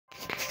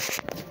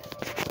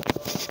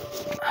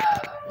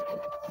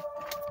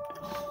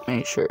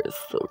Make sure it's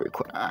still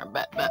recording. Alright,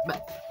 back.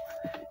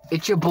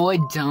 It's your boy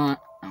Don.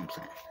 I'm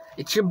sorry.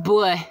 It's your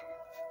boy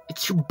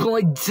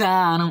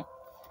Donald,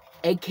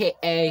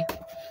 aka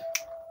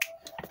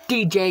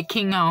DJ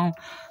King on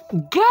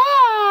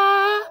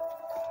God.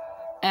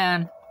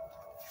 And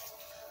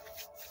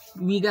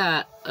we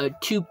got a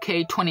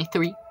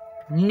 2K23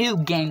 new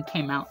game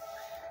came out,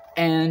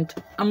 and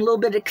I'm a little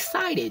bit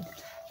excited.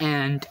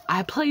 And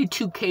I played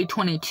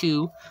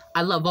 2K22.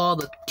 I love all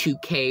the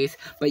 2Ks,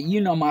 but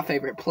you know my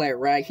favorite player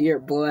right here,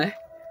 boy.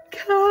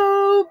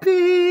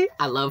 Kobe.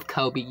 I love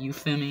Kobe, you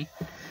feel me?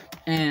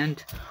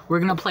 And we're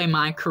gonna play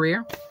my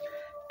career.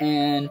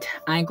 And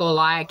I ain't gonna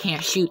lie, I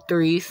can't shoot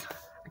threes.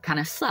 I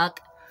kinda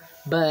suck.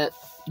 But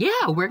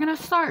yeah, we're gonna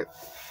start.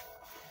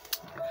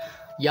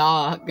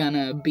 Y'all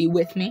gonna be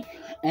with me,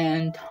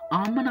 and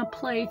I'm gonna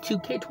play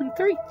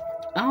 2K23.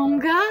 Oh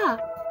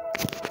God.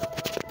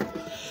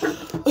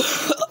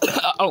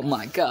 Oh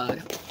my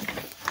God.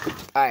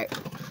 Alright.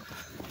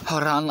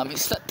 Hold on, let me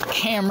set the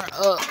camera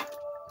up.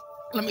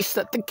 Let me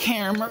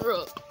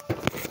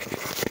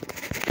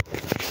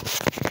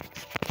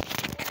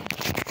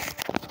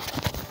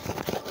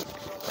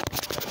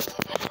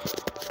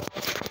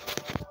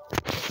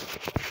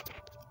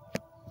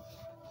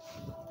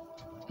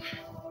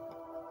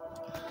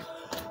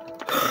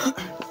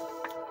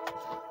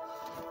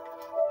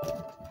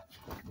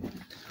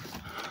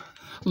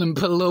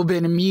put a little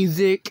bit of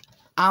music.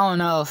 I don't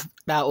know if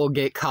that will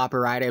get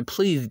copyrighted.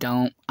 Please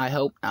don't. I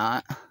hope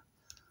not.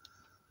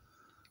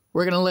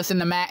 We're gonna listen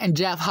to Matt and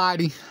Jeff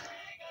Hardy.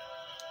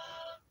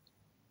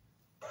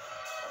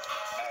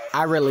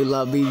 I really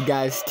love these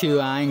guys too.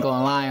 I ain't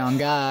gonna lie, on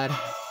God.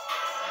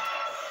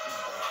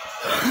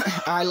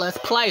 Alright, let's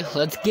play.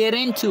 Let's get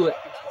into it.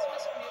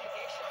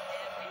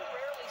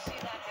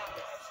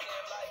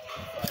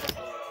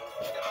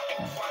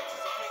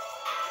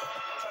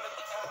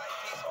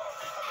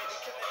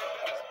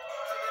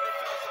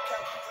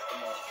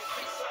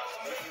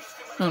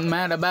 I'm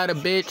mad about a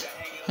bitch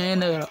in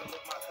their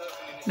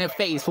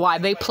face. Why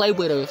they play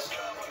with us?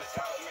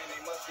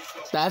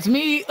 That's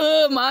me.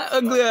 My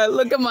ugly eye.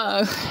 Look at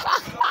my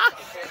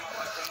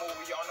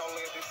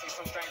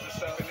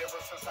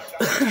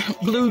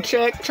blue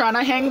check trying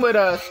to hang with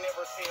us.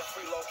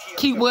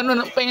 Keep winning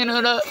up, fan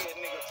with us.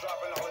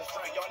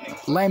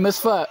 Lame as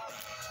fuck.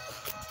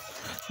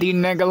 These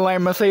niggas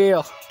lame as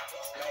hell.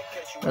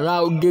 And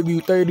I will give you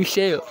 30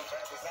 shells.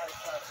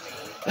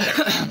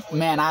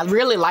 Man, I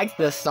really like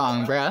this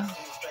song, bruh.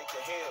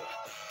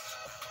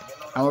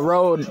 On the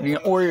road, the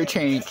order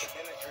change.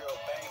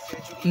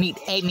 Need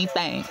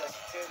anything.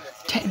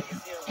 10,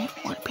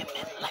 1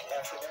 minute late.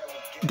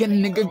 Get a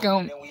nigga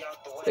going.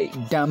 Hey,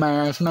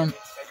 dumbass, man.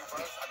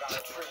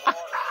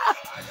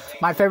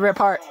 My favorite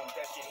part.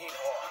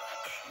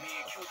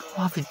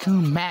 Off the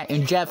tune, Matt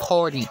and Jeff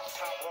Hardy.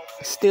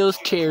 Steals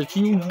chairs.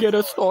 You get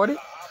us started?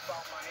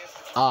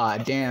 Aw,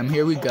 damn.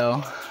 Here we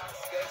go.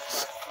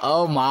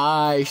 Oh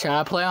my, should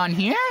I play on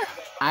here?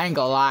 I ain't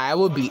gonna lie, I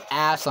would be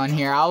ass on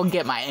here. I would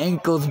get my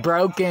ankles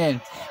broken.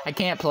 I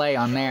can't play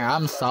on there,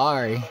 I'm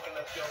sorry.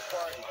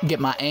 Get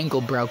my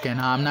ankle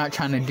broken, I'm not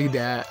trying to do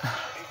that.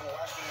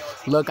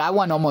 Look, I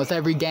won almost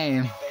every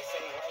game.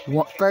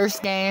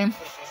 First game,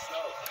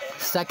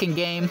 second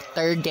game,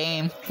 third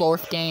game,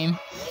 fourth game,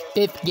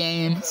 fifth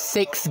game,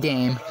 sixth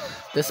game.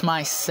 This is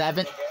my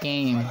 7th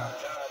game.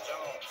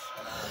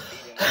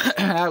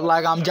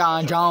 Like I'm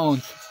John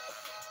Jones.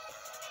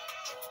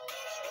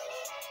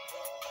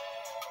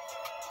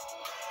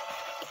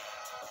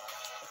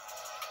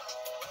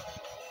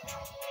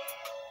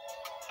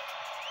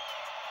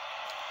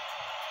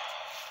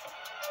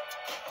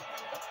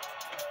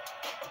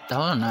 That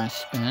was a nice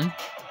spin.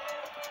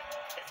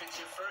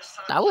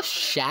 That was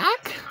Shaq? I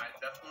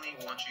definitely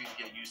want you to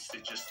get used to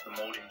just the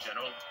mode in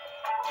general.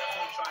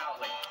 Definitely try out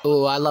like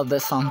Oh, I love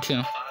this song too.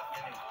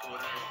 5-minute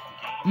quarter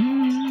game.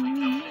 Basically coming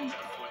into the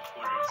fourth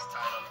quarter is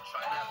tied up.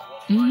 Try that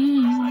offline. I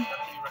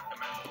definitely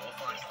recommend the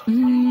offline stuff.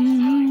 Different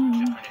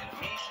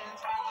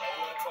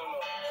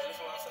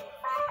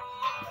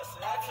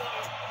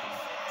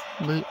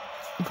animations. But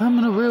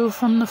coming a real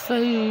from the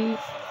fade.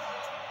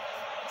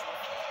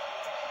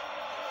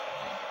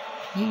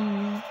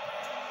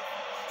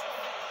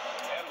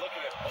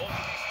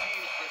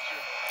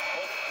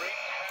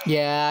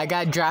 Yeah, I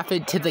got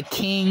drafted to the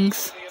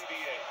Kings.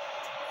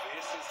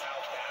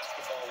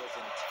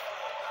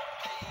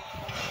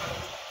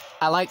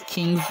 I like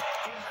Kings.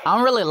 I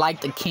don't really like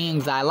the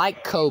Kings. I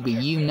like Kobe,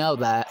 you know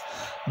that.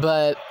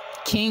 But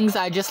Kings,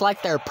 I just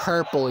like their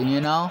purple,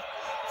 you know?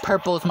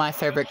 Purple's my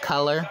favorite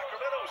color.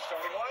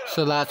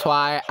 So that's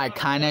why I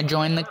kind of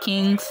joined the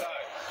Kings.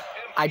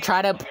 I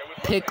try to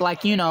pick,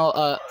 like, you know,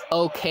 a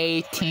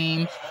okay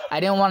team. I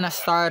didn't want to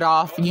start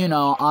off, you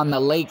know, on the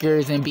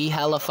Lakers and be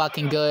hella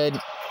fucking good.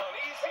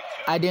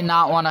 I did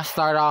not want to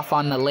start off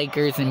on the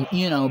Lakers and,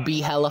 you know,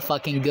 be hella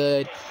fucking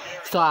good.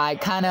 So I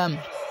kind of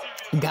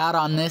got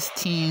on this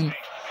team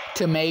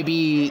to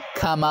maybe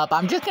come up.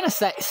 I'm just going to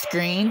set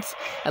screens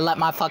and let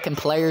my fucking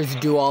players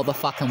do all the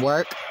fucking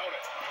work.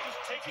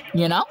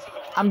 You know?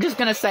 I'm just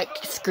gonna set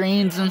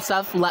screens and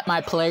stuff, let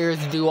my players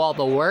do all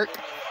the work,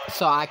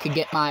 so I could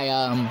get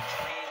my,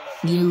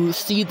 you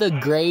see the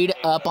grade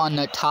up on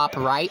the top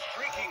right?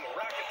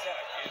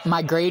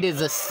 My grade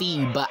is a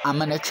C, but I'm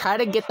gonna try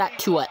to get that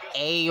to a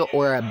A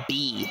or a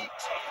B.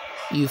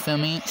 You feel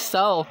me?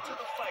 So,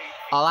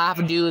 all I have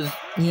to do is,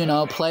 you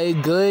know, play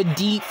good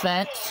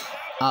defense.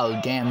 Oh,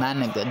 damn, that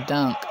nigga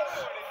dunk.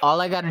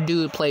 All I gotta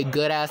do is play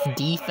good-ass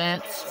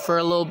defense for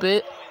a little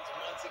bit.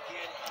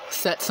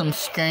 Set some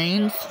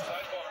screens.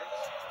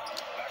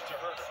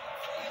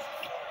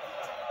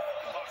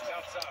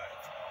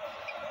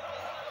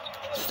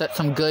 Set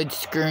some good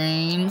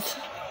screens.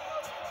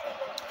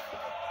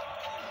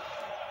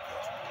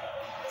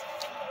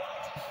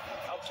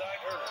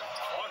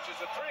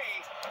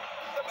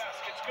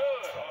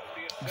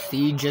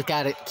 See, just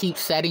gotta keep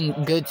setting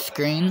good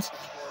screens.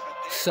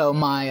 So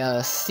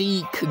my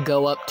C could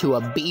go up to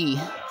a B.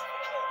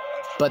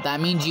 But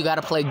that means you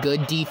gotta play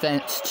good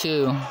defense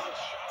too.